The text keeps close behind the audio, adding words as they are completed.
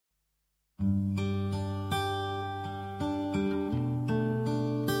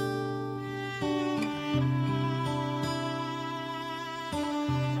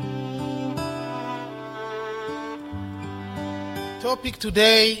Topic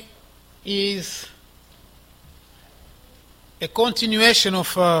today is a continuation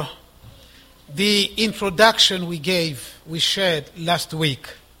of the introduction we shared last week.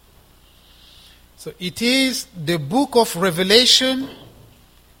 So it is the book of Revelation,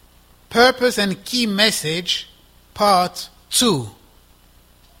 Purpose and Key Message, Part 2.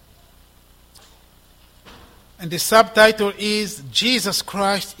 And the subtitle is Jesus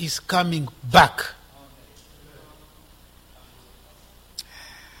Christ is Coming Back.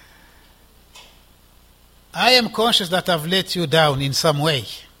 I am conscious that I've let you down in some way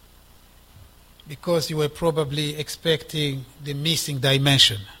because you were probably expecting the missing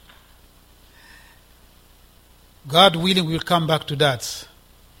dimension. God willing, we'll come back to that.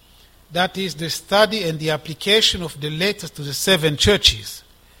 That is the study and the application of the letters to the 7 churches.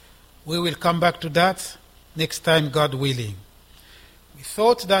 We will come back to that next time, God willing. We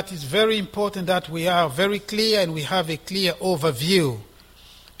thought that it's very important that we are very clear and we have a clear overview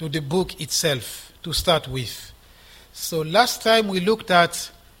to the book itself to start with. So last time we looked at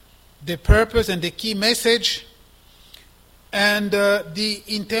the purpose and the key message and the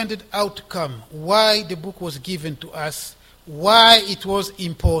intended outcome, why the book was given to us, why it was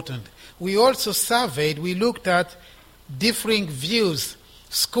important. We also surveyed, we looked at differing views,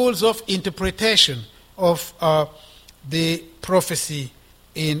 schools of interpretation of the prophecy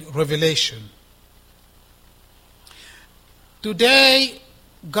in Revelation. Today,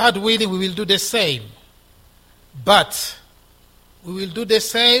 God willing, we will do the same. But we will do the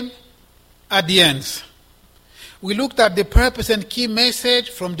same at the end. We looked at the purpose and key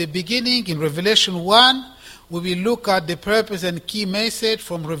message from the beginning in Revelation 1. We will look at the purpose and key message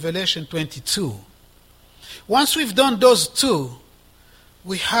from Revelation 22. Once we've done those two,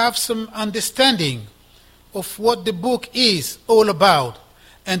 we have some understanding of what the book is all about.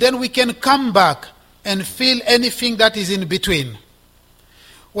 And then we can come back and fill anything that is in between.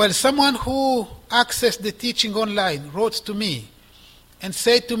 Well, someone who accessed the teaching online wrote to me and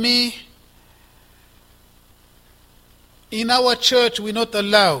said to me, in our church we're not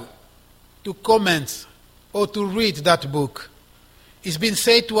allowed to comment or to read that book. It's been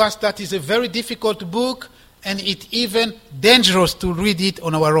said to us that it's a very difficult book and it's even dangerous to read it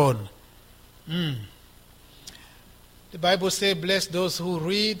on our own. The Bible says, bless those who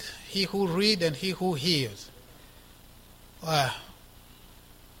read, he who read and he who hears. Wow.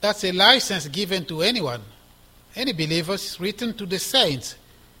 That's a license given to anyone. Any believers. It's written to the saints,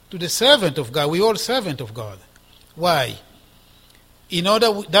 to the servant of God. We're all servant of God. Why? In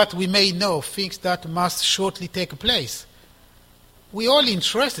order that we may know things that must shortly take place. We're all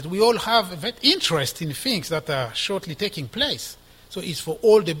interested. We all have an interest in things that are shortly taking place. So it's for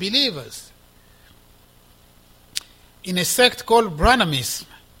all the believers. In a sect called Branhamism,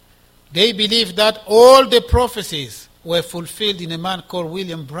 they believe that all the prophecies were fulfilled in a man called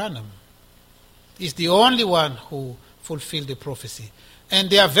William Branham. He's the only one who fulfilled the prophecy.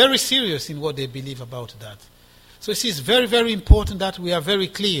 And they are very serious in what they believe about that. So it is very, very important that we are very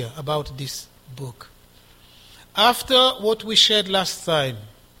clear about this book. After what we shared last time,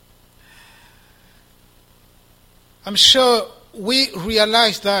 I'm sure we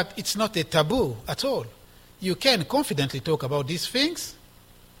realize that it's not a taboo at all. You can confidently talk about these things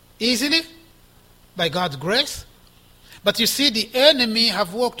easily, by God's grace. But you see, the enemy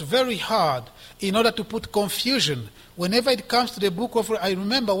have worked very hard in order to put confusion. Whenever it comes to the book of... I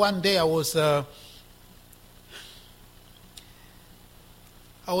remember one day I was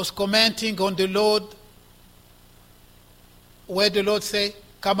commenting on the Lord, where the Lord said,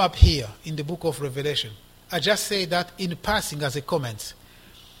 come up here in the book of Revelation. I just say that in passing as a comment.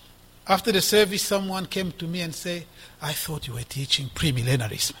 After the service, someone came to me and said, I thought you were teaching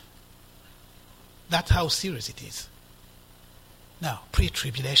premillennialism. That's how serious it is. Now,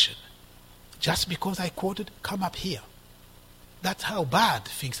 pre-tribulation. Just because I quoted, come up here. That's how bad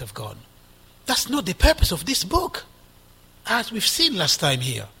things have gone. That's not the purpose of this book, as we've seen last time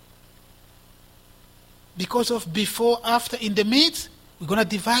here. Because of before, after, in the midst, we're going to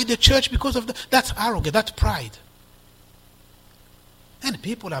divide the church because of that's arrogance, that's pride. And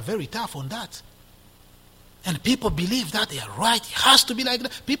people are very tough on that. And people believe that they are right. It has to be like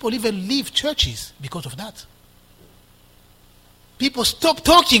that. People even leave churches because of that. People stop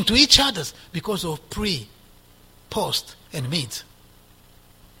talking to each other because of pre, post, and mid.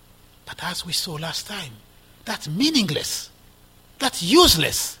 But as we saw last time, that's meaningless. That's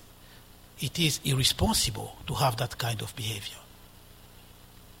useless. It is irresponsible to have that kind of behavior.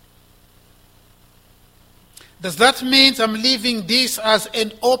 Does that mean I'm leaving this as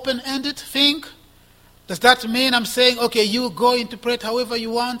an open-ended thing? Does that mean I'm saying, okay, you go interpret however you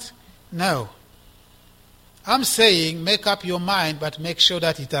want? No. I'm saying make up your mind, but make sure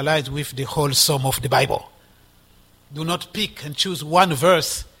that it aligns with the whole sum of the Bible. Do not pick and choose one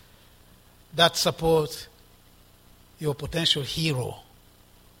verse that supports your potential hero.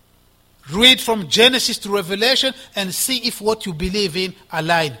 Read from Genesis to Revelation and see if what you believe in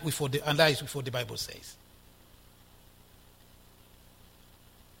aligns with what the Bible says.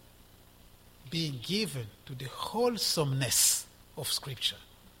 Being given to the wholesomeness of Scripture.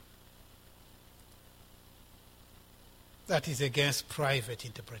 That is against private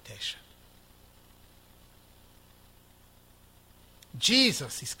interpretation.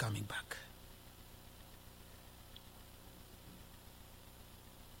 Jesus is coming back.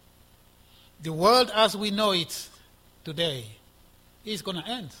 The world as we know it today is going to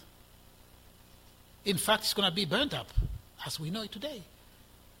end. In fact, it's going to be burnt up as we know it today.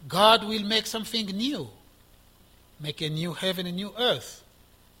 God will make something new. Make a new heaven, a new earth.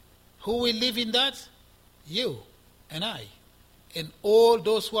 Who will live in that? You and I. And all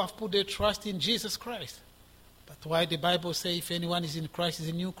those who have put their trust in Jesus Christ. But why the Bible says if anyone is in Christ is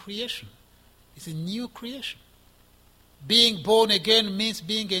a new creation. It's a new creation. Being born again means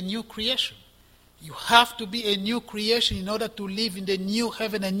being a new creation. You have to be a new creation in order to live in the new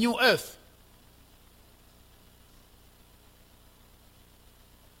heaven and new earth.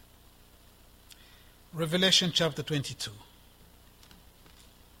 Revelation chapter 22.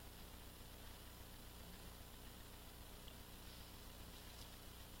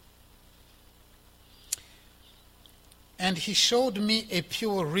 And he showed me a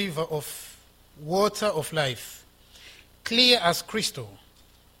pure river of water of life, clear as crystal,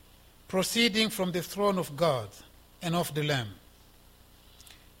 proceeding from the throne of God and of the Lamb.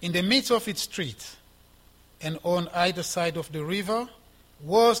 In the midst of its street, and on either side of the river,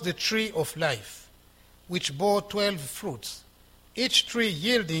 was the tree of life, which bore 12 fruits, each tree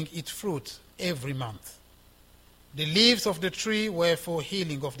yielding its fruit every month. The leaves of the tree were for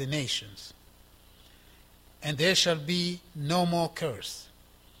healing of the nations. And there shall be no more curse,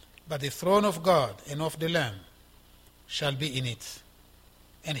 but the throne of God and of the Lamb shall be in it,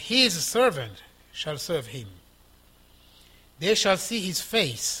 and his servant shall serve him. They shall see his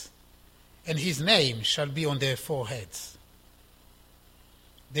face, and his name shall be on their foreheads.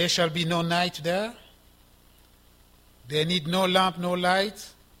 There shall be no night there. They need no lamp, no light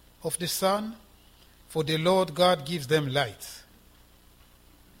of the sun, for the Lord God gives them light.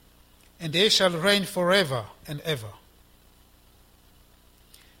 And they shall reign forever and ever.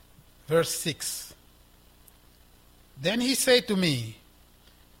 Verse 6. Then he said to me,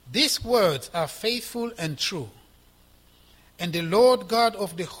 these words are faithful and true. And the Lord God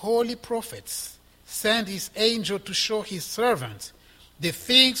of the holy prophets sent his angel to show his servants the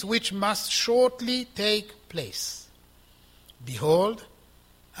things which must shortly take place. Behold,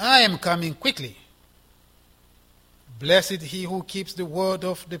 I am coming quickly. Blessed he who keeps the word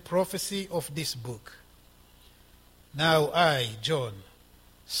of the prophecy of this book. Now I, John,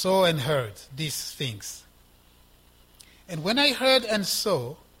 saw and heard these things. And when I heard and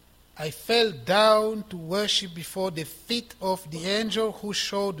saw, I fell down to worship before the feet of the angel who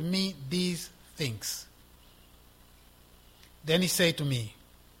showed me these things. Then he said to me,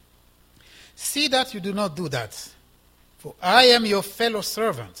 see that you do not do that, for I am your fellow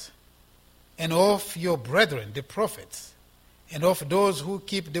servant, and of your brethren, the prophets, and of those who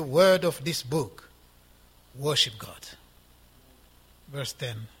keep the word of this book. Worship God. Verse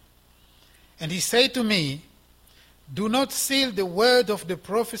 10. And he said to me, do not seal the word of the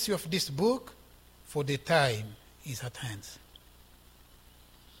prophecy of this book, for the time is at hand.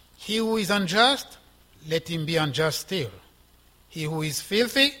 He who is unjust, let him be unjust still. He who is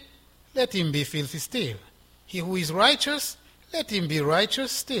filthy, let him be filthy still. He who is righteous, let him be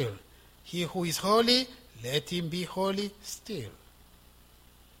righteous still. He who is holy, let him be holy still.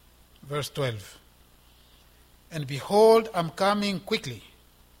 Verse 12. And behold, I am coming quickly,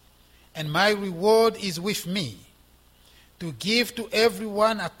 and my reward is with me, to give to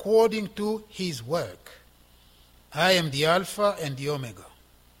everyone according to his work. I am the Alpha and the Omega,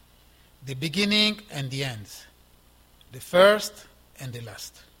 the beginning and the end, the first and the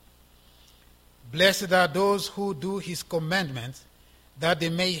last. Blessed are those who do his commandments, that they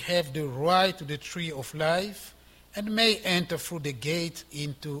may have the right to the tree of life, and may enter through the gate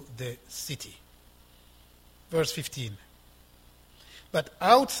into the city. Verse 15. But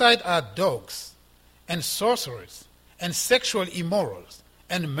outside are dogs, and sorcerers, and sexual immorals,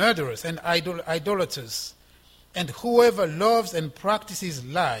 and murderers, and idolaters, and whoever loves and practices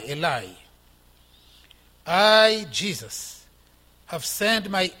a lie. I, Jesus, have sent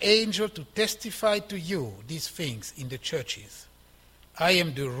my angel to testify to you these things in the churches. I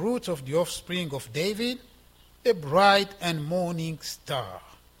am the root of the offspring of David, a bright and morning star.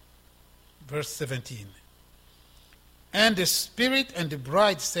 Verse 17. And the Spirit and the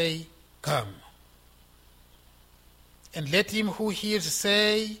bride say, Come. And let him who hears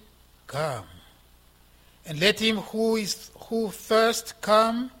say, Come. And let him who thirsts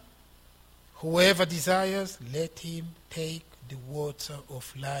come. Whoever desires, let him take the water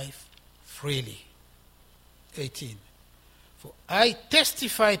of life freely. 18. For I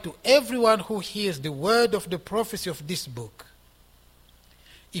testify to everyone who hears the word of the prophecy of this book.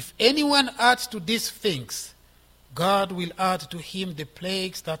 If anyone adds to these things, God will add to him the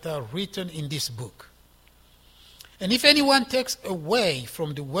plagues that are written in this book. And if anyone takes away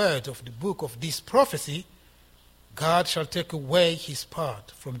from the word of the book of this prophecy, God shall take away his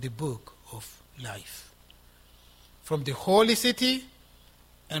part from the book of life, from the holy city,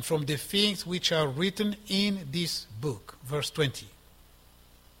 and from the things which are written in this book. Verse 20.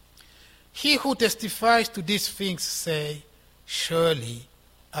 He who testifies to these things say, Surely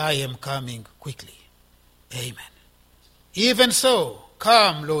I am coming quickly. Amen. Even so,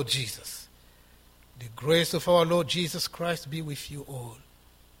 come, Lord Jesus. The grace of our Lord Jesus Christ be with you all.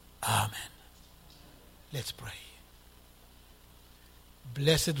 Amen. Let's pray.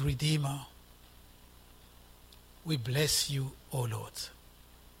 Blessed Redeemer, we bless you, O Lord.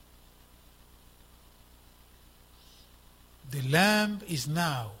 The Lamb is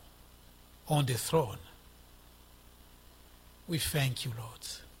now on the throne. We thank you, Lord.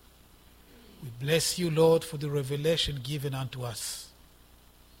 We bless you, Lord, for the revelation given unto us,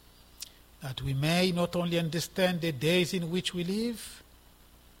 that we may not only understand the days in which we live,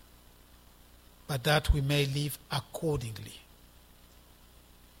 but that we may live accordingly,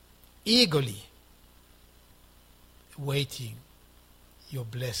 eagerly waiting your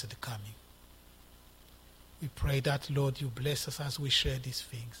blessed coming. We pray that, Lord, you bless us as we share these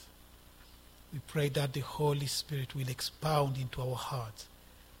things. We pray that the Holy Spirit will expound into our hearts.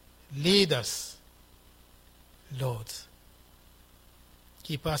 Lead us, Lord.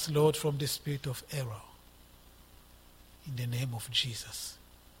 Keep us, Lord, from the spirit of error. In the name of Jesus.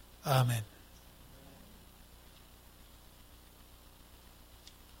 Amen.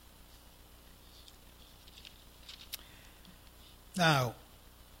 Now,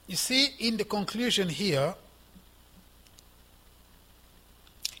 you see in the conclusion here,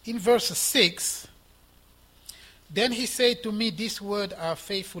 in verse 6, then he said to me, These words are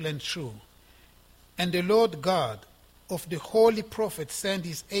faithful and true. And the Lord God of the holy prophet sent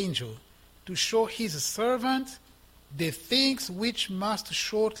his angel to show his servant the things which must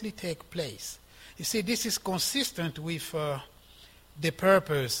shortly take place. You see, this is consistent with the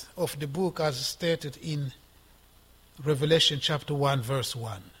purpose of the book as stated in Revelation chapter 1, verse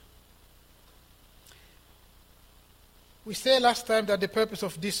 1. We said last time that the purpose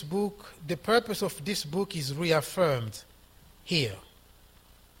of this book is reaffirmed here.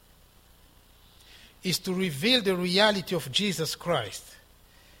 Is to reveal the reality of Jesus Christ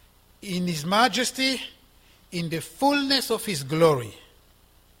in his majesty, in the fullness of his glory,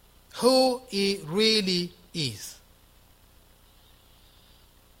 who he really is,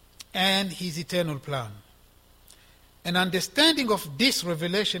 and his eternal plan. An understanding of this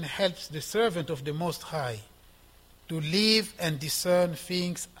revelation helps the servant of the Most High to live and discern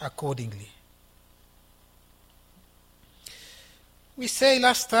things accordingly. We say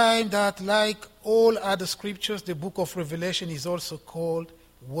last time that like all other scriptures, the book of Revelation is also called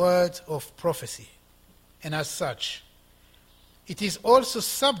words of prophecy. And as such, it is also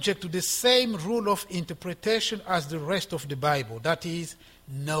subject to the same rule of interpretation as the rest of the Bible. That is,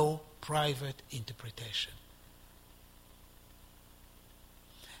 no private interpretation.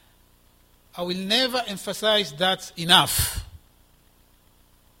 I will never emphasize that enough.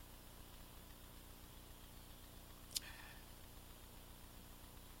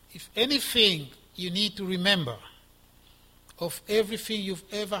 If anything you need to remember of everything you've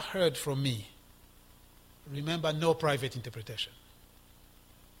ever heard from me, remember no private interpretation.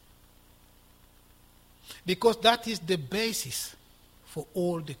 Because that is the basis for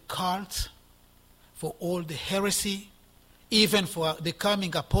all the cults, for all the heresy, even for the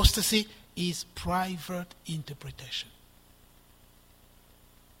coming apostasy, is private interpretation.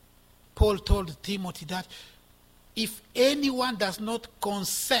 Paul told Timothy that if anyone does not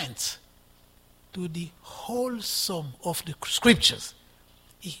consent to the wholesome of the scriptures,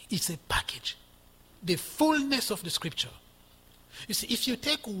 it's a package. The fullness of the scripture. You see, if you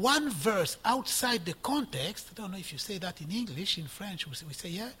take one verse outside the context, I don't know if you say that in English, in French, we say,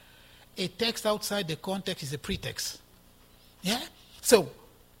 yeah, a text outside the context is a pretext. Yeah? So,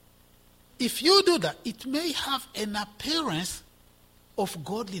 if you do that, it may have an appearance of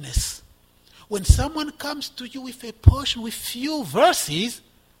godliness. when someone comes to you with a portion with few verses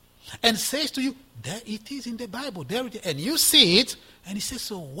and says to you, there it is in the Bible, there it is, and you see it, and he says,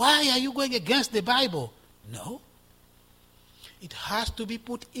 so why are you going against the Bible? No. It has to be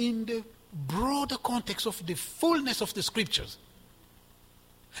put in the broader context of the fullness of the scriptures.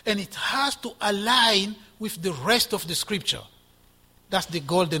 And it has to align with the rest of the scripture. That's the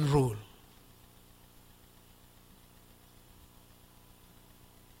golden rule.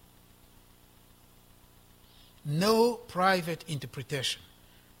 No private interpretation.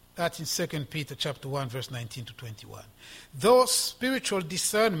 That's in 2 Peter chapter 1, verse 19 to 21. Though spiritual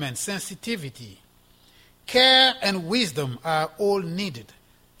discernment, sensitivity, care, and wisdom are all needed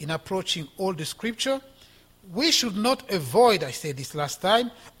in approaching all the scripture, we should not avoid, I said this last time,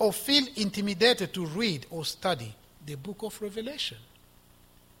 or feel intimidated to read or study the book of Revelation.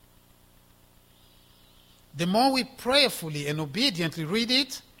 The more we prayerfully and obediently read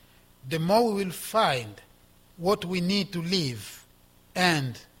it, the more we will find what we need to live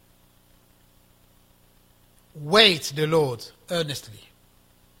and wait the Lord earnestly.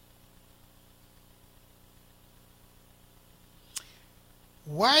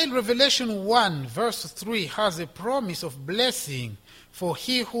 While Revelation 1 verse 3 has a promise of blessing for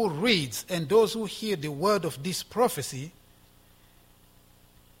he who reads and those who hear the word of this prophecy,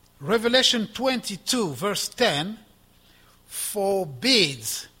 Revelation 22 verse 10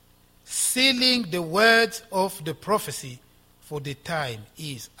 forbids sealing the words of the prophecy, for the time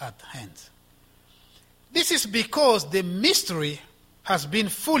is at hand. This is because the mystery has been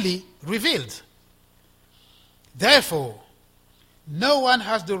fully revealed. Therefore, no one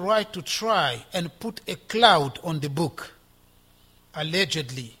has the right to try and put a cloud on the book,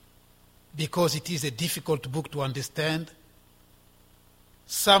 allegedly, because it is a difficult book to understand,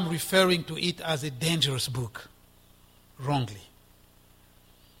 some referring to it as a dangerous book, wrongly.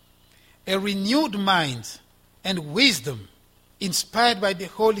 A renewed mind and wisdom, inspired by the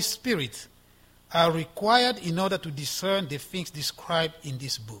Holy Spirit, are required in order to discern the things described in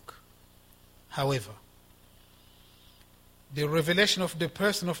this book. However, the revelation of the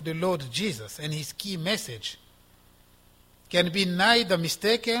person of the Lord Jesus and his key message can be neither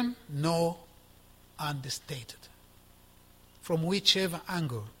mistaken nor understated, from whichever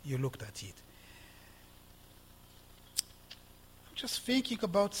angle you looked at it. I'm just thinking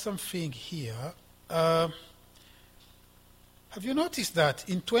about something here. Have you noticed that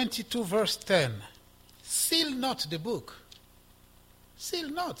in 22 verse 10, seal not the book? Seal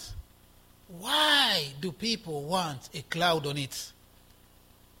not. Why do people want a cloud on it?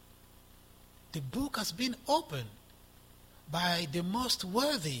 The book has been opened by the most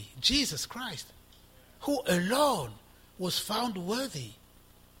worthy, Jesus Christ, who alone was found worthy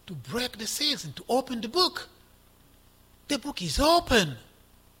to break the seals and to open the book. The book is open.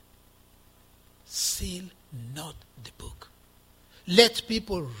 Seal not the book. Let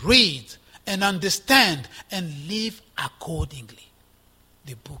people read and understand and live accordingly.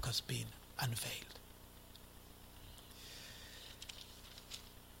 The book has been unveiled.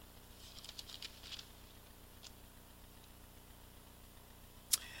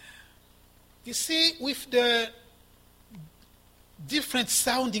 You see, with the different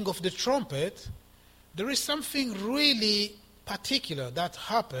sounding of the trumpet, there is something really particular that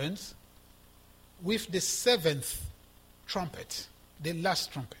happens with the seventh trumpet, the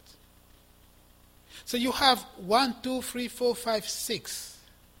last trumpet. So you have 1, 2, 3, 4, 5, 6.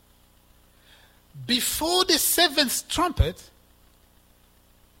 Before the seventh trumpet,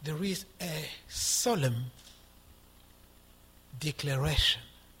 there is a solemn declaration,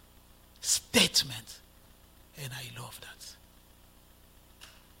 statement, and I love that.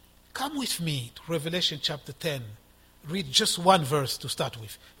 Come with me to Revelation chapter 10. Read just one verse to start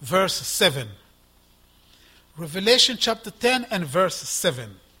with. Verse 7. Revelation chapter 10 and verse 7.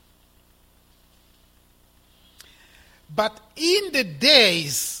 But in the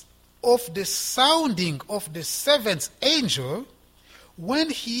days of the sounding of the seventh angel, when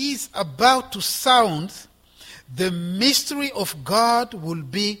he is about to sound, the mystery of God will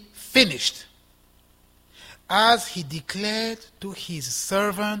be finished, as he declared to his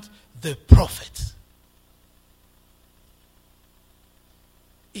servant the prophet.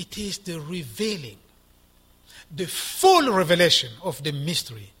 It is the revealing, the full revelation of the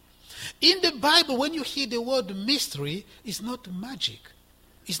mystery. In the Bible, when you hear the word mystery, it's not magic.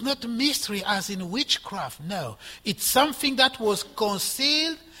 It's not mystery as in witchcraft, no. It's something that was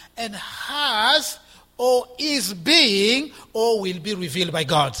concealed and has or is being or will be revealed by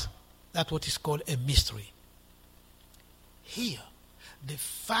God. That's what is called a mystery. Here, the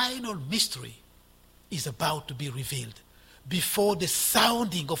final mystery is about to be revealed. before the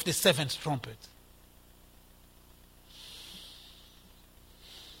sounding of the seventh trumpet.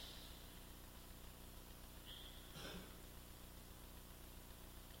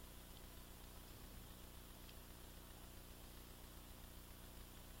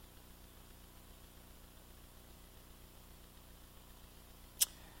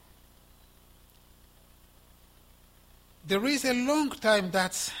 There is a long time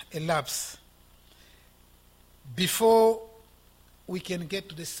that elapses before we can get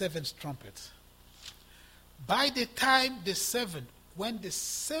to the seventh trumpet. By the time when the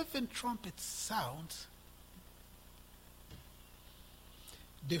seventh trumpet sounds,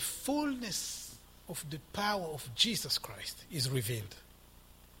 the fullness of the power of Jesus Christ is revealed.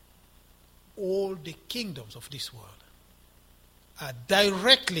 All the kingdoms of this world are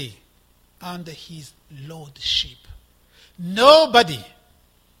directly under his lordship. Nobody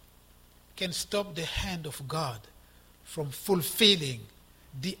can stop the hand of God from fulfilling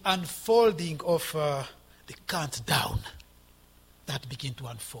the unfolding of the countdown that begin to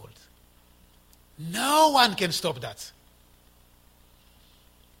unfold. No one can stop that.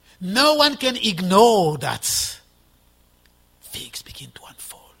 No one can ignore that. Things begin to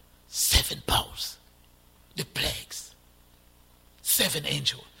unfold. 7 powers, the plagues, 7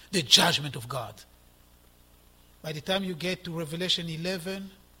 angels, the judgment of God. By the time you get to Revelation 11,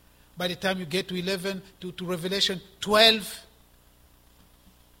 by the time you get to 11 to Revelation 12,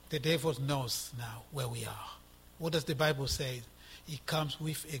 the devil knows now where we are. What does the Bible say? He comes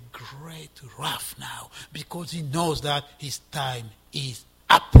with a great wrath now because he knows that his time is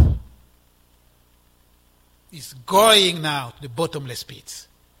up. He's going now to the bottomless pit.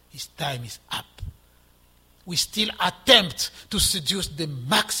 His time is up. We still attempt to seduce the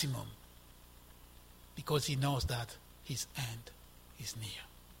maximum because he knows that his end is near.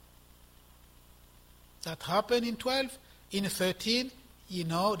 That happened in 12. In 13, you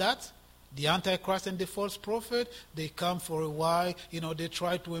know that the Antichrist and the false prophet, they come for a while. They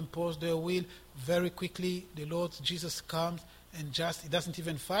try to impose their will. Very quickly, the Lord Jesus comes and he doesn't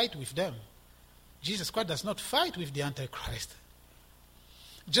even fight with them. Jesus Christ does not fight with the Antichrist.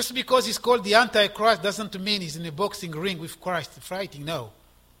 Just because he's called the Antichrist doesn't mean he's in a boxing ring with Christ fighting. No.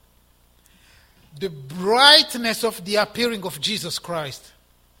 The brightness of the appearing of Jesus Christ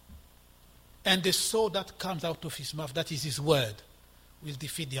and the sword that comes out of his mouth, that is his word, will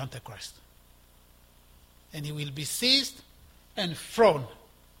defeat the Antichrist. And he will be seized and thrown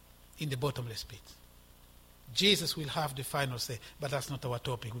in the bottomless pit. Jesus will have the final say, but that's not our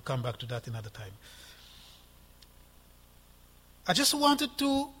topic. We'll come back to that another time. I just wanted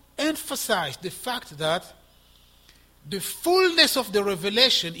to emphasize the fact that the fullness of the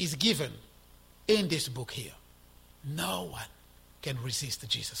revelation is given in this book here. No one can resist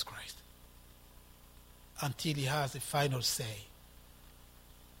Jesus Christ until he has the final say.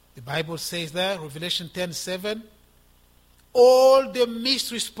 The Bible says there, Revelation 10:7, all the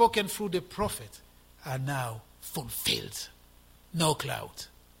mysteries spoken through the prophet are now fulfilled. No cloud.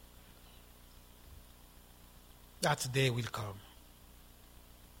 That day will come.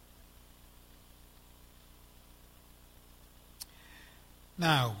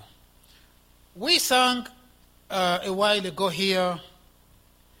 Now, we sang a while ago here,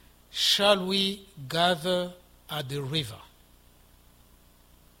 shall we gather at the river?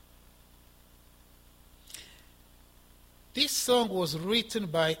 This song was written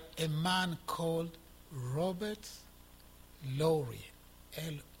by a man called Robert Lowry,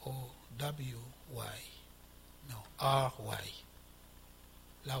 L-O-W-Y. No, R-Y.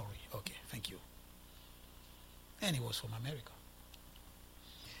 Lowry, okay, thank you. And he was from America.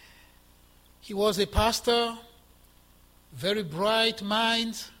 He was a pastor, very bright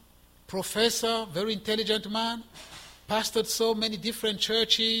mind, professor, very intelligent man, pastored so many different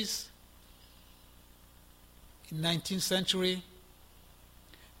churches in 19th century.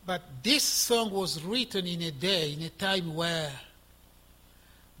 But this song was written in a day, in a time where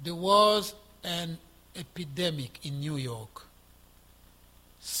there was an epidemic in New York.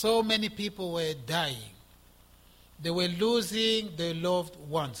 So many people were dying. They were losing their loved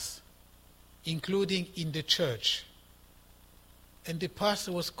ones, including in the church. And the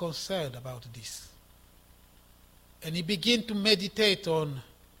pastor was concerned about this. And he began to meditate on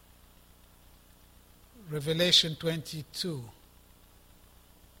Revelation 22.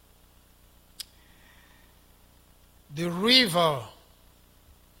 The river,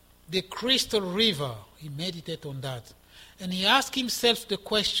 the crystal river, he meditated on that. And he asked himself the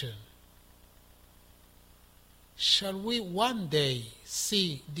question, shall we one day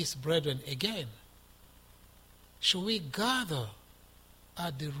see these brethren again? Shall we gather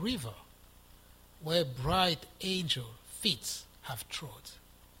at the river where bright angels feet have trod.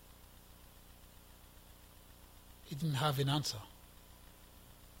 He didn't have an answer.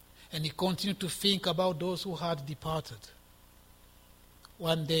 And he continued to think about those who had departed.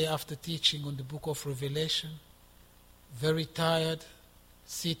 One day after teaching on the book of Revelation, very tired,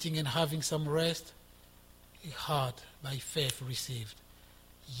 sitting and having some rest, he heard, by faith received,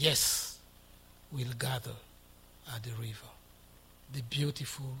 yes, we'll gather at the river, the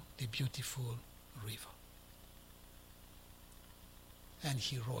beautiful river. And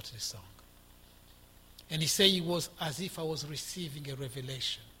he wrote the song. And he said it was as if I was receiving a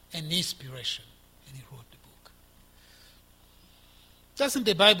revelation, an inspiration, and he wrote the book. Doesn't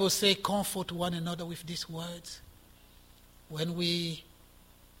the Bible say, comfort one another with these words? When we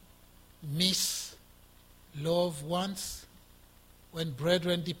miss loved ones, when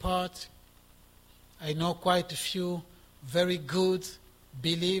brethren depart, I know quite a few very good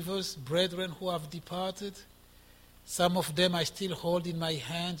believers, brethren who have departed. Some of them I still hold in my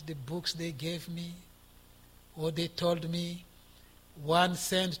hand the books they gave me, or they told me. One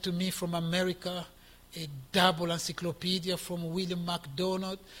sent to me from America a double encyclopedia from William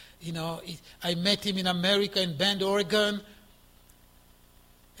MacDonald. I met him in America, in Bend, Oregon,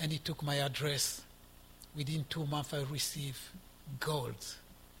 and he took my address. Within 2 months, I received gold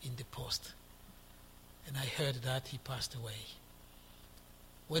in the post. And I heard that he passed away.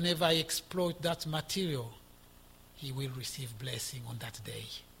 Whenever I exploit that material, he will receive blessing on that day.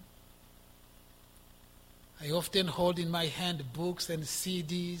 I often hold in my hand books and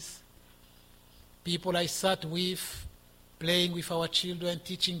CDs, people I sat with, playing with our children,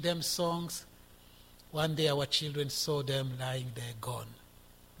 teaching them songs. One day our children saw them lying there gone,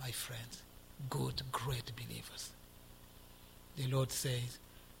 my friends, good, great believers. The Lord says,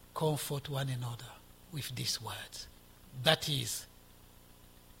 comfort one another with these words. That is,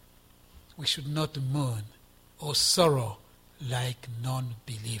 we should not mourn or sorrow like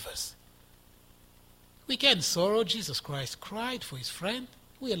non-believers. We can sorrow. Jesus Christ cried for his friend.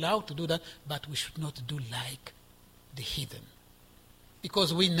 We're allowed to do that, but we should not do like the heathen.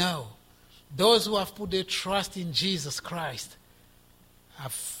 Because we know those who have put their trust in Jesus Christ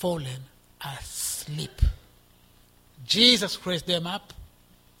have fallen asleep. Jesus raised them up.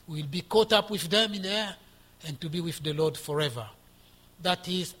 We'll be caught up with them in the air and to be with the Lord forever. That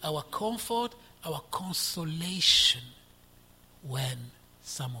is our comfort, our consolation when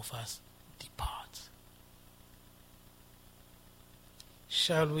some of us depart.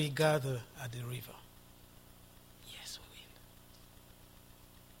 Shall we gather at the river? Yes, we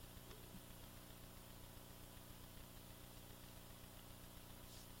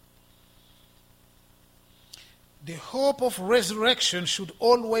will. The hope of resurrection should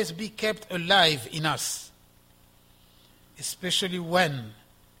always be kept alive in us, especially when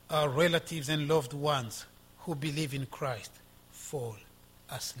our relatives and loved ones who believe in Christ fall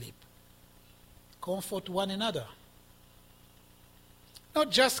asleep. Comfort one another. Not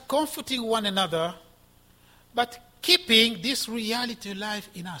just comforting one another, but keeping this reality alive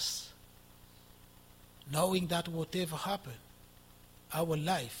in us. Knowing that whatever happens, our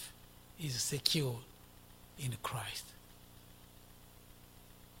life is secure in Christ.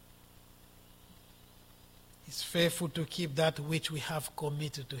 He's faithful to keep that which we have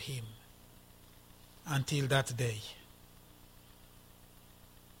committed to him until that day.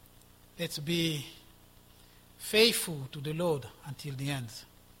 Let's be faithful to the Lord until the end.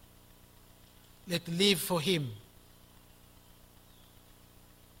 Let's live for him.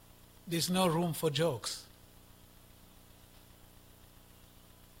 There's no room for jokes.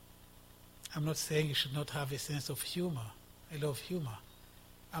 I'm not saying you should not have a sense of humor. I love humor.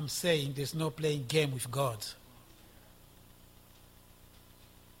 I'm saying there's no playing game with God.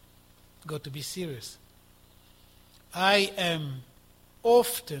 Got to be serious. I am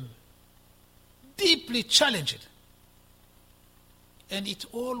often deeply challenged. And it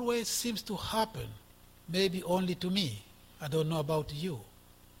always seems to happen, maybe only to me. I don't know about you.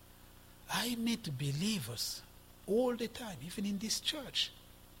 I meet believers all the time, even in this church.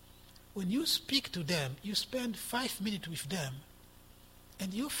 When you speak to them, you spend 5 minutes with them,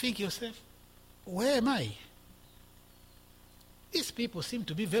 and you think yourself, where am I? These people seem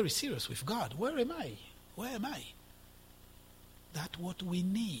to be very serious with God. Where am I? Where am I? That's what we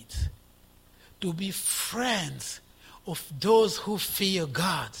need. To be friends of those who fear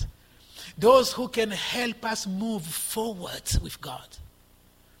God. Those who can help us move forward with God.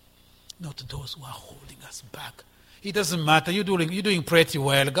 Not those who are holding us back. It doesn't matter. You're doing pretty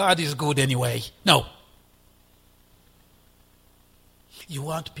well. God is good anyway. No. You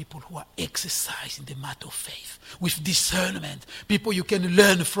want people who are exercising the matter of faith with discernment. People you can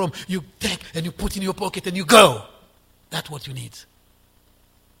learn from. You take and you put in your pocket and you go. That's what you need.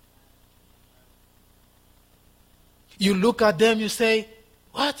 You look at them, you say,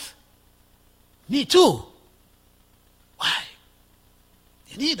 what? Me too. Why?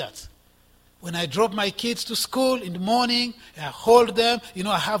 You need that. When I drop my kids to school in the morning, I hold them,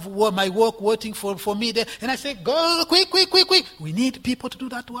 I have my work waiting for me there, and I say, go, quick. We need people to do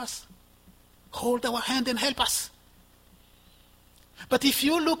that to us. Hold our hand and help us. But if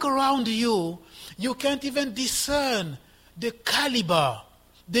you look around you, you can't even discern the caliber,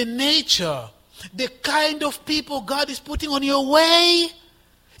 the nature, the kind of people God is putting on your way.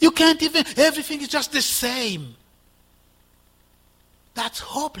 You can't even, everything is just the same. That's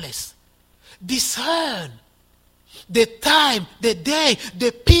hopeless. Discern the time, the day,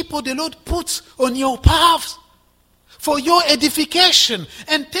 the people the Lord puts on your paths for your edification,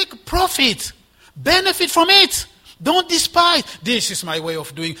 and take profit, benefit from it. Don't despise. This is my way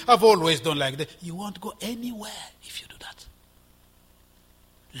of doing. I've always done like that. You won't go anywhere if you do that.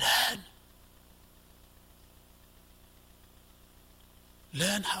 Learn.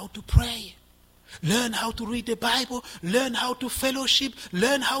 Learn how to pray. Learn how to read the Bible. Learn how to fellowship.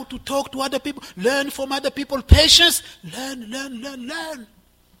 Learn how to talk to other people. Learn from other people patience. Learn.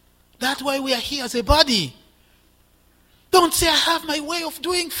 That's why we are here as a body. Don't say, I have my way of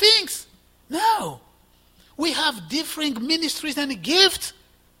doing things. No. We have different ministries and gifts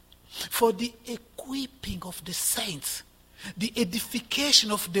for the equipping of the saints, the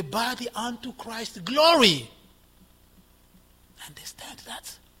edification of the body unto Christ's glory. Understand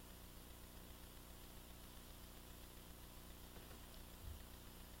that?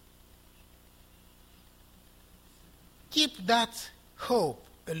 Keep that hope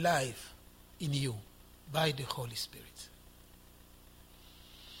alive in you by the Holy Spirit.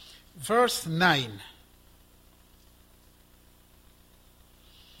 Verse 9.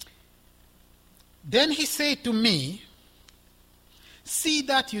 Then he said to me, see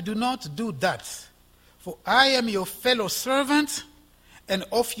that you do not do that, for I am your fellow servant, and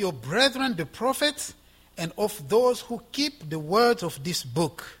of your brethren the prophets, and of those who keep the words of this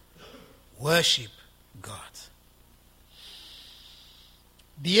book. Worship God.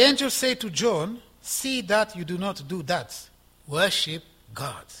 The angel said to John, see that you do not do that. Worship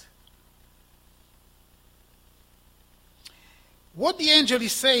God. What the angel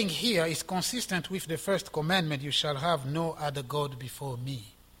is saying here is consistent with the first commandment, you shall have no other God before me.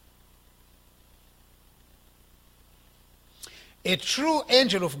 A true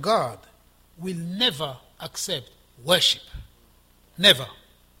angel of God will never accept worship. Never.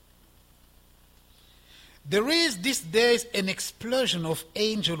 There is these days an explosion of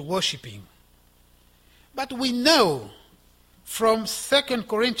angel worshipping. But we know from 2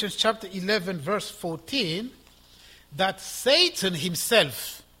 Corinthians chapter 11 verse 14 that Satan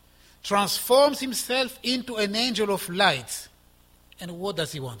himself transforms himself into an angel of light. And what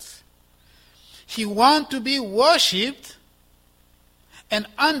does he want? He wants to be worshipped, and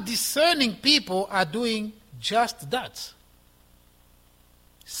undiscerning people are doing just that.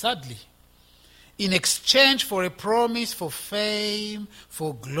 Sadly, in exchange for a promise for fame,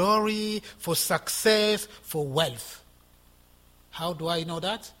 for glory, for success, for wealth. How do I know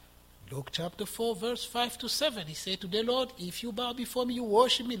that? Luke chapter 4, verse 5 to 7. He said to the Lord, if you bow before me, you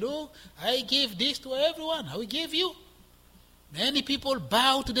worship me, Lord, I give this to everyone. I will give you. Many people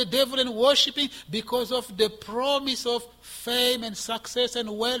bow to the devil and worship him because of the promise of fame and success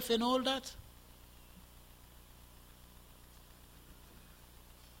and wealth and all that.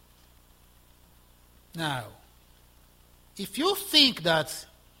 Now, if you think that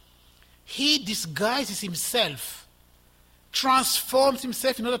he disguises himself, transforms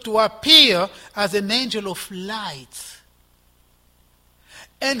himself in order to appear as an angel of light,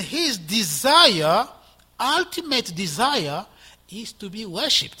 and his desire, ultimate desire, is to be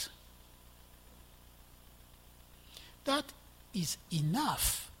worshipped, that is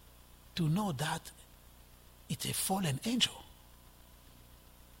enough to know that it's a fallen angel.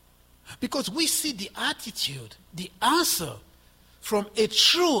 Because we see the attitude, the answer from a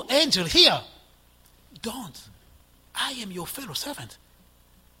true angel here. Don't. I am your fellow servant.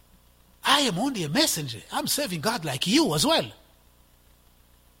 I am only a messenger. I'm serving God like you as well.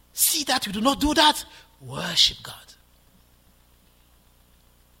 See that you do not do that. Worship God.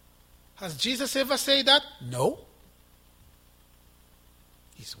 Has Jesus ever said that? No.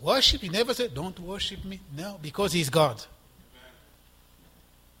 His worship, he never said, don't worship me. No, because he's God.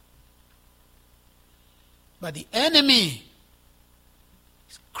 But the enemy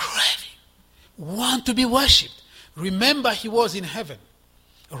is craving, want to be worshipped. Remember, he was in heaven,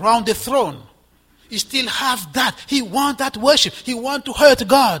 around the throne. He still have that. He want that worship. He want to hurt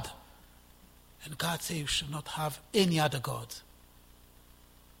God. And God said, you should not have any other God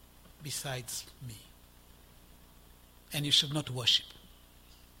besides me. And you should not worship.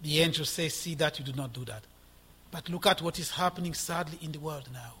 The angel says, see that you do not do that. But look at what is happening sadly in the world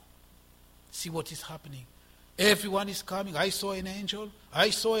now. See what is happening. Everyone is coming. I saw an angel. I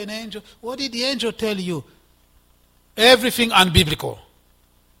saw an angel. What did the angel tell you? Everything unbiblical.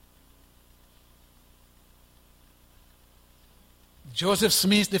 Joseph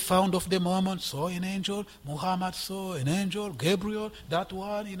Smith, the founder of the Mormons, saw an angel. Muhammad saw an angel. Gabriel, that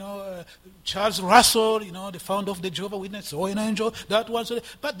one, Charles Russell, the founder of the Jehovah's Witnesses, saw an angel. That one.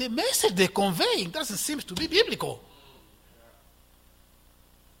 But the message they're conveying doesn't seem to be biblical.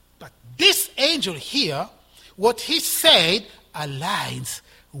 But this angel here, what he said aligns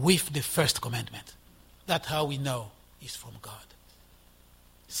with the first commandment. That's how we know it's from God.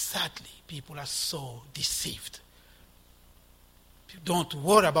 Sadly, people are so deceived. Don't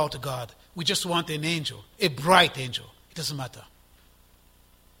worry about God. We just want an angel, a bright angel. It doesn't matter.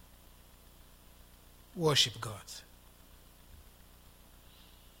 Worship God.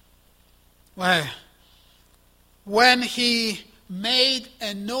 Well, when he made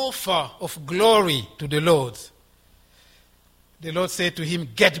an offer of glory to the Lord said to him,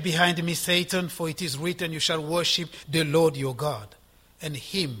 get behind me, Satan, for it is written, you shall worship the Lord your God, and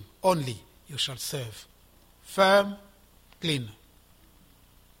him only you shall serve. Firm, clean.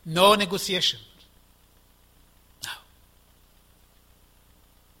 No negotiation. Now,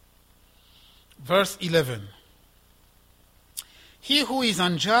 verse 11. He who is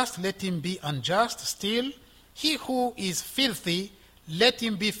unjust, let him be unjust still. He who is filthy, let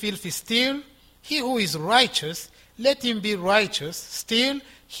him be filthy still. He who is righteous, let him be righteous still.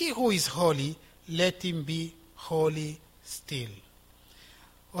 He who is holy, let him be holy still.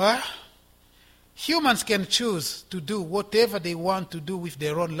 Well, humans can choose to do whatever they want to do with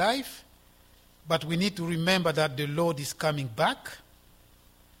their own life, but we need to remember that the Lord is coming back,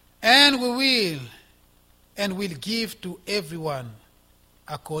 and we will give to everyone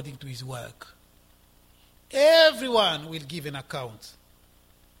according to his work. Everyone will give an account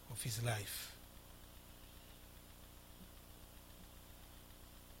of his life.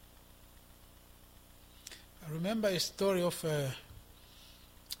 I remember a story of a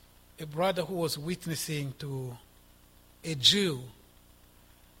brother who was witnessing to a Jew.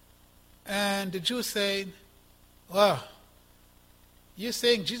 And the Jew said, well, you're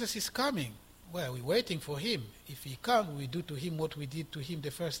saying Jesus is coming. Well, we're waiting for him. If he comes, we do to him what we did to him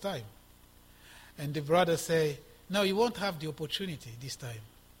the first time. And the brother said, no, you won't have the opportunity this time.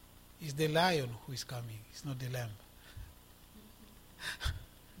 It's the lion who is coming. It's not the lamb.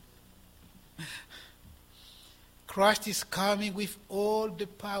 Christ is coming with all the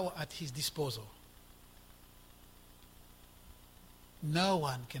power at his disposal. No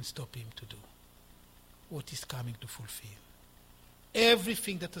one can stop him to do what he's coming to fulfill.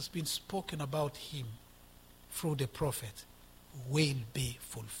 Everything that has been spoken about him through the prophet will be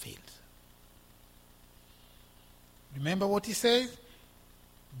fulfilled. Remember what he says?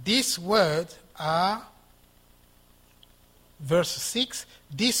 These words are, verse 6,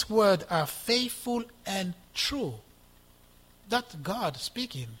 these words are faithful and true. That's God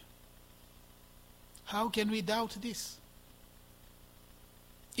speaking. How can we doubt this?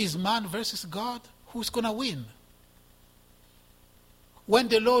 Is man versus God? Who's going to win? When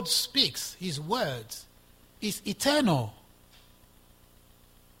the Lord speaks, his words is eternal.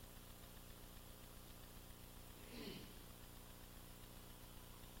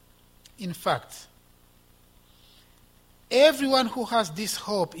 In fact, everyone who has this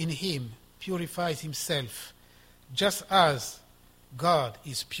hope in him purifies himself, just as God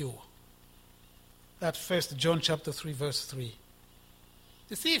is pure. That 1 John chapter 3, verse 3.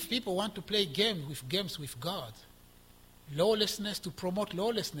 You see, if people want to play games with God, lawlessness to promote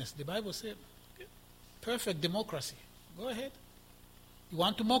lawlessness, the Bible says, perfect democracy. Go ahead. You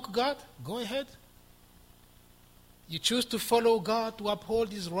want to mock God? Go ahead. You choose to follow God, to uphold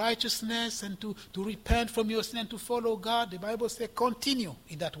his righteousness, and to repent from your sin and to follow God. The Bible says, continue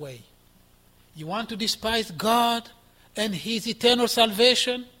in that way. You want to despise God and his eternal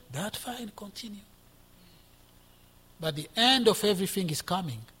salvation? That's fine, continue. But the end of everything is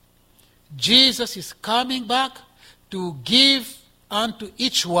coming. Jesus is coming back to give unto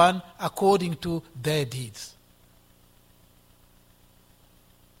each one according to their deeds.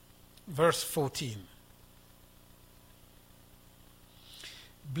 Verse 14.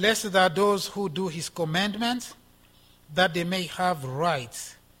 Blessed are those who do his commandments, that they may have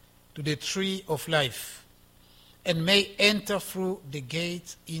right to the tree of life, and may enter through the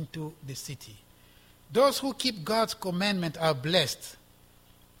gates into the city. Those who keep God's commandment are blessed.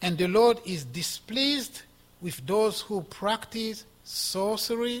 And the Lord is displeased with those who practice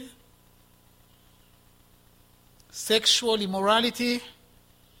sorcery, sexual immorality,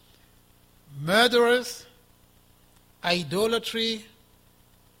 murderers, idolatry,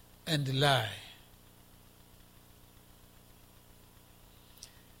 and lie.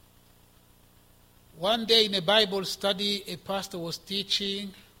 One day in a Bible study, a pastor was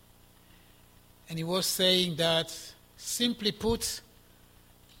teaching, and he was saying that, simply put,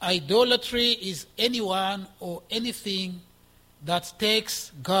 idolatry is anyone or anything that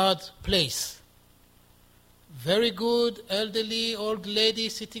takes God's place. Very good, elderly, old lady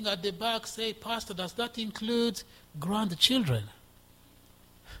sitting at the back say, Pastor, does that include grandchildren?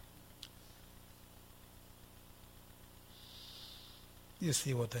 You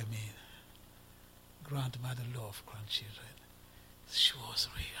see what I mean? Grandmother loved grandchildren. She was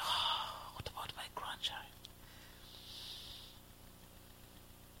really, what about my grandchild?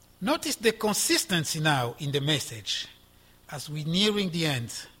 Notice the consistency now in the message as we're nearing the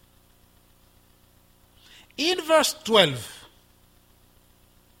end. In verse 12,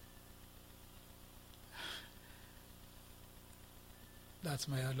 that's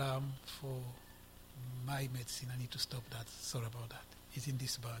my alarm for my medicine. I need to stop that. Sorry about that. It's in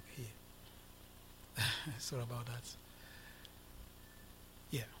this bag here. Sorry about that.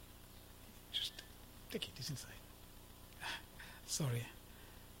 Yeah. Just take it. It's inside. Sorry.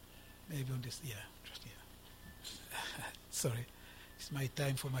 Maybe on this. Yeah. Just yeah. Sorry. It's my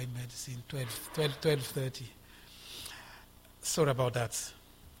time for my medicine. 12:30. Sorry about that.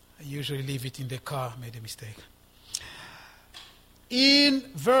 I usually leave it in the car. Made a mistake. In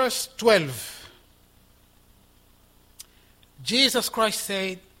verse 12, Jesus Christ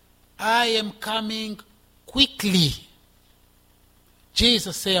said, I am coming quickly.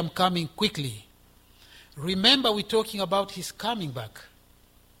 Jesus said, I'm coming quickly. Remember, we're talking about his coming back.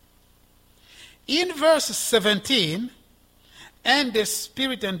 In verse 17, and the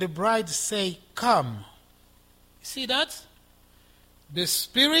Spirit and the bride say, come. See that? The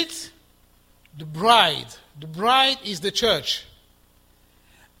Spirit, the bride. The bride is the church.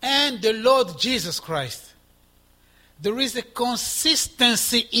 And the Lord Jesus Christ. There is a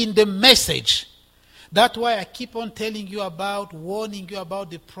consistency in the message. That's why I keep on telling you about, warning you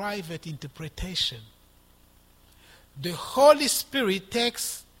about the private interpretation. The Holy Spirit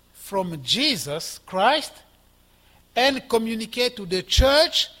takes from Jesus Christ and communicates to the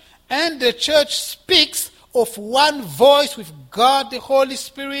church, and the church speaks of one voice with God the Holy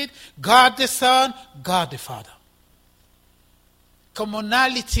Spirit, God the Son, God the Father.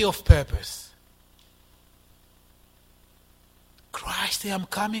 Commonality of purpose. Christ, I am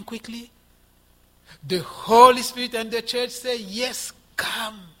coming quickly. The Holy Spirit and the church say, yes,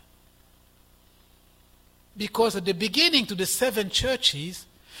 come. Because at the beginning to the 7 churches,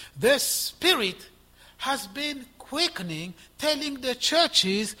 the Spirit has been quickening, telling the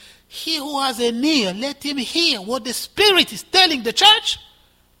churches, he who has an ear, let him hear what the Spirit is telling the church.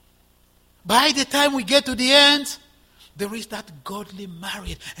 By the time we get to the end, there is that godly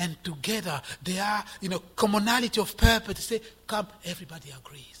marriage, and together they are, commonality of purpose. To say, come, everybody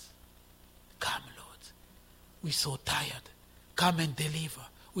agrees. Come, Lord. We're so tired. Come and deliver.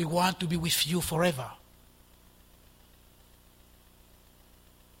 We want to be with you forever.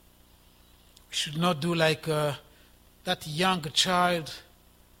 We should not do like that young child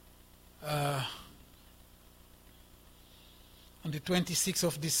on the 26th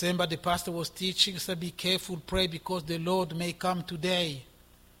of December, the pastor was teaching, said, be careful, pray, because the Lord may come today.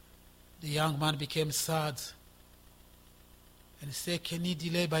 The young man became sad. And he said, can he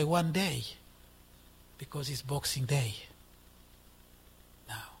delay by 1 day? Because it's Boxing Day.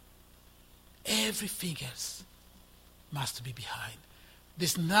 Now, everything else must be behind.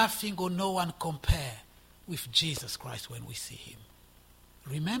 There's nothing or no one compare with Jesus Christ when we see him.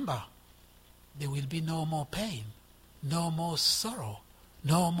 Remember, there will be no more pain. No more sorrow,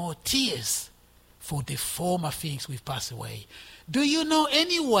 no more tears, for the former things will pass away. Do you know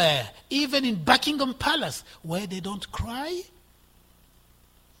anywhere, even in Buckingham Palace, where they don't cry?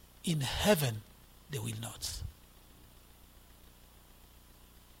 In heaven, they will not.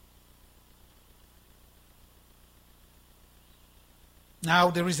 Now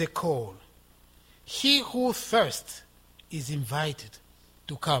there is a call. He who thirsts is invited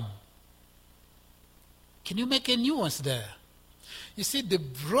to come. Can you make a nuance there? You see, the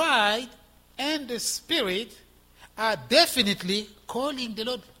bride and the Spirit are definitely calling the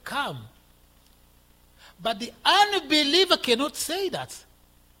Lord, come. But the unbeliever cannot say that.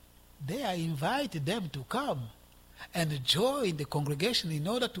 They are invited them to come and join the congregation in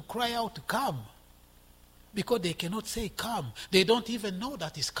order to cry out to come. Because they cannot say come. They don't even know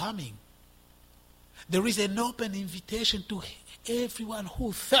that it's coming. There is an open invitation to everyone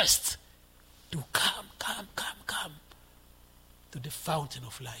who thirsts to come to the fountain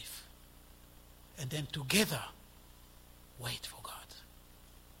of life. And then together, wait for God.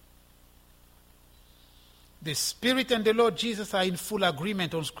 The Spirit and the Lord Jesus are in full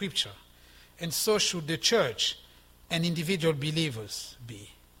agreement on Scripture, and so should the church and individual believers be.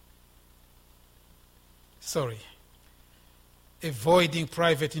 Avoiding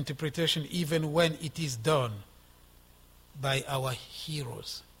private interpretation even when it is done by our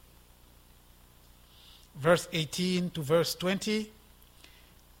heroes. Verse 18 to verse 20.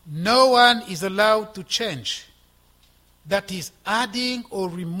 No one is allowed to change, that is, adding or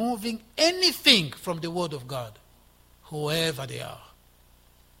removing anything from the Word of God, whoever they are.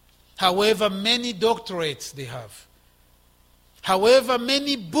 However many doctorates they have, however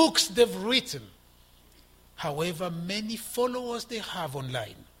many books they've written, however many followers they have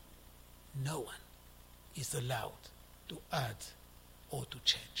online, no one is allowed to add or to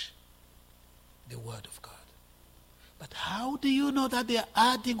change the Word of God. But how do you know that they are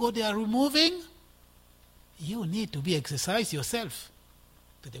adding or they are removing? You need to be exercised yourself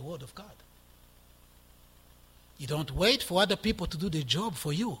to the Word of God. You don't wait for other people to do the job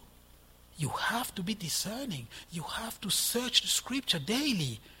for you. You have to be discerning. You have to search the Scripture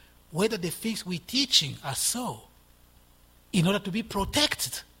daily, whether the things we're teaching are so, in order to be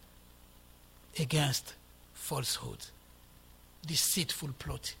protected against falsehood, deceitful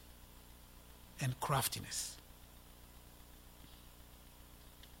plot, and craftiness.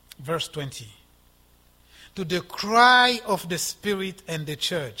 Verse 20. To the cry of the Spirit and the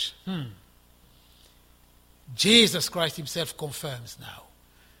church. Jesus Christ himself confirms now.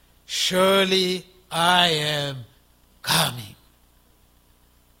 Surely I am coming.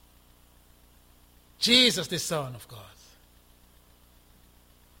 Jesus, the Son of God,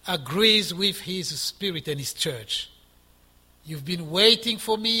 agrees with his Spirit and his church. You've been waiting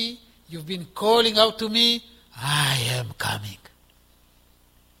for me. You've been calling out to me. I am coming.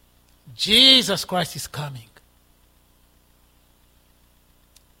 Jesus Christ is coming.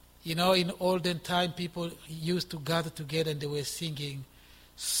 You know, in olden time, people used to gather together and they were singing,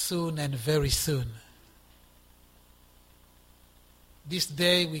 soon and very soon. This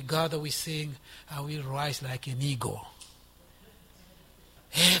day we gather, we sing, I will rise like an eagle.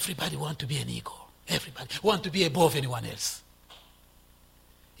 Everybody wants to be an eagle. Everybody wants to be above anyone else.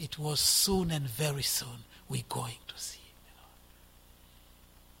 It was soon and very soon we're going to see.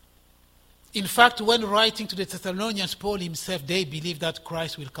 In fact, when writing to the Thessalonians, Paul himself, they believe that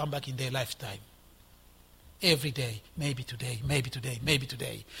Christ will come back in their lifetime. Every day, maybe today, maybe today, maybe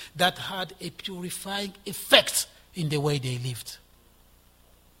today. That had a purifying effect in the way they lived.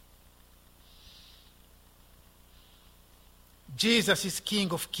 Jesus is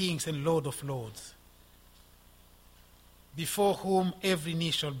King of kings and Lord of lords, before whom every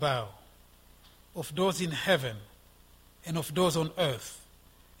knee shall bow, of those in heaven and of those on earth,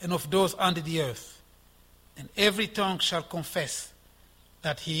 and of those under the earth, and every tongue shall confess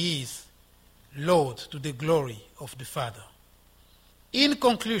that he is Lord, to the glory of the Father. In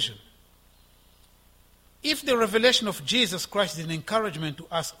conclusion, if the revelation of Jesus Christ is an encouragement to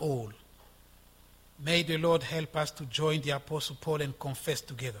us all, may the Lord help us to join the Apostle Paul and confess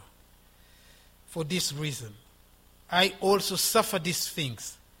together. For this reason, I also suffer these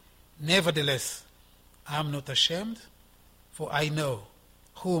things. Nevertheless, I am not ashamed, for I know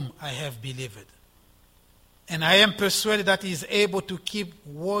whom I have believed. And I am persuaded that he is able to keep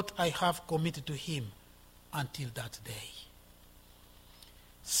what I have committed to him until that day.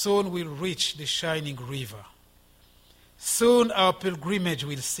 Soon we'll reach the shining river. Soon our pilgrimage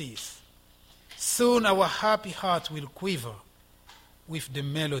will cease. Soon our happy heart will quiver with the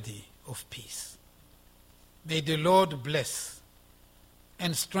melody of peace. May the Lord bless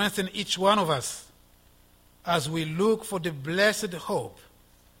and strengthen each one of us as we look for the blessed hope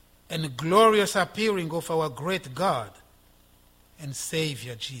and glorious appearing of our great God and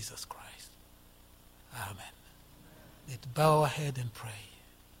Savior Jesus Christ. Amen. Let's bow our head and pray.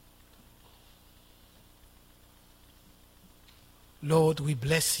 Lord, we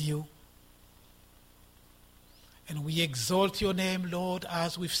bless you and we exalt your name, Lord,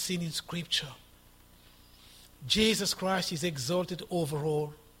 as we've seen in Scripture. Jesus Christ is exalted over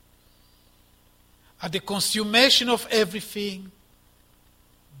all. At the consummation of everything,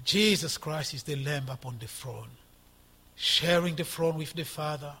 Jesus Christ is the Lamb upon the throne, sharing the throne with the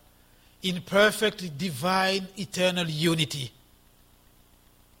Father in perfect, divine, eternal unity.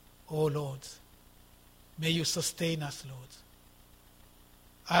 Oh Lord, may you sustain us, Lord,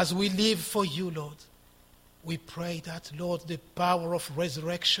 as we live for you, Lord, We pray that, Lord, the power of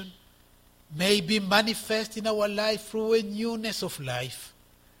resurrection may be manifest in our life through a newness of life,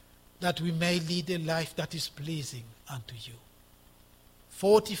 that we may lead a life that is pleasing unto you.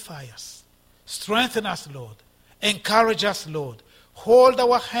 Fortify us. Strengthen us, Lord. Encourage us, Lord. Hold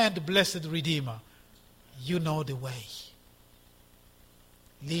our hand, blessed Redeemer. You know the way.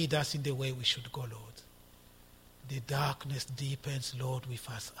 Lead us in the way we should go, Lord. The darkness deepens, Lord, with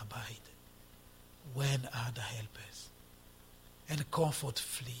us abide. When are the helpers? And comfort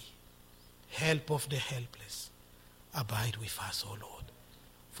flee. Help of the helpless. Abide with us, O Lord.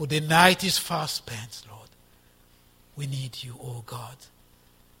 For the night is fast spent, Lord. We need you, O God.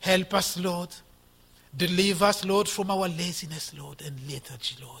 Help us, Lord. Deliver us, Lord, from our laziness, Lord, and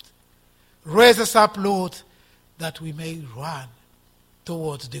lethargy, Lord. Raise us up, Lord, that we may run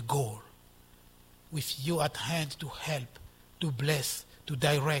towards the goal with you at hand to help, to bless, to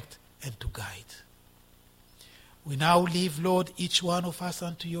direct, and to guide. We now leave, Lord, each one of us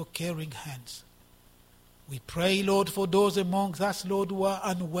unto your caring hands. We pray, Lord, for those among us, Lord, who are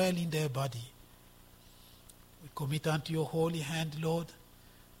unwell in their body. We commit unto your holy hand, Lord.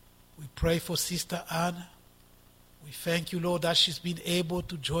 We pray for Sister Anne. We thank you, Lord, that she's been able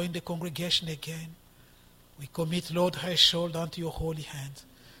to join the congregation again. We commit, Lord, her shoulder unto your holy hand.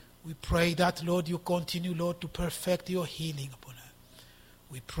 We pray that, Lord, you continue, Lord, to perfect your healing upon her.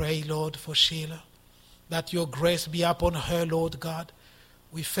 We pray, Lord, for Sheila, that your grace be upon her, Lord God.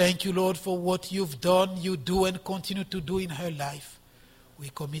 We thank you, Lord, for what you've done, you do, and continue to do in her life. We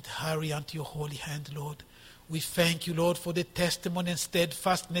commit Harry unto your holy hand, Lord. We thank you, Lord, for the testimony and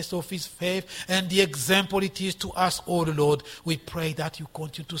steadfastness of his faith and the example it is to us all, Lord. We pray that you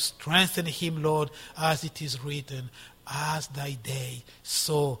continue to strengthen him, Lord, as it is written, as thy day,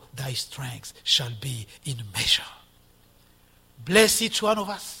 so thy strength shall be in measure. Bless each one of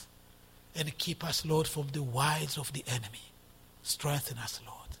us and keep us, Lord, from the wiles of the enemy. Strengthen us,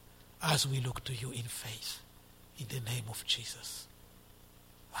 Lord, as we look to you in faith. In the name of Jesus.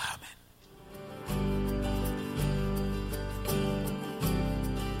 Amen.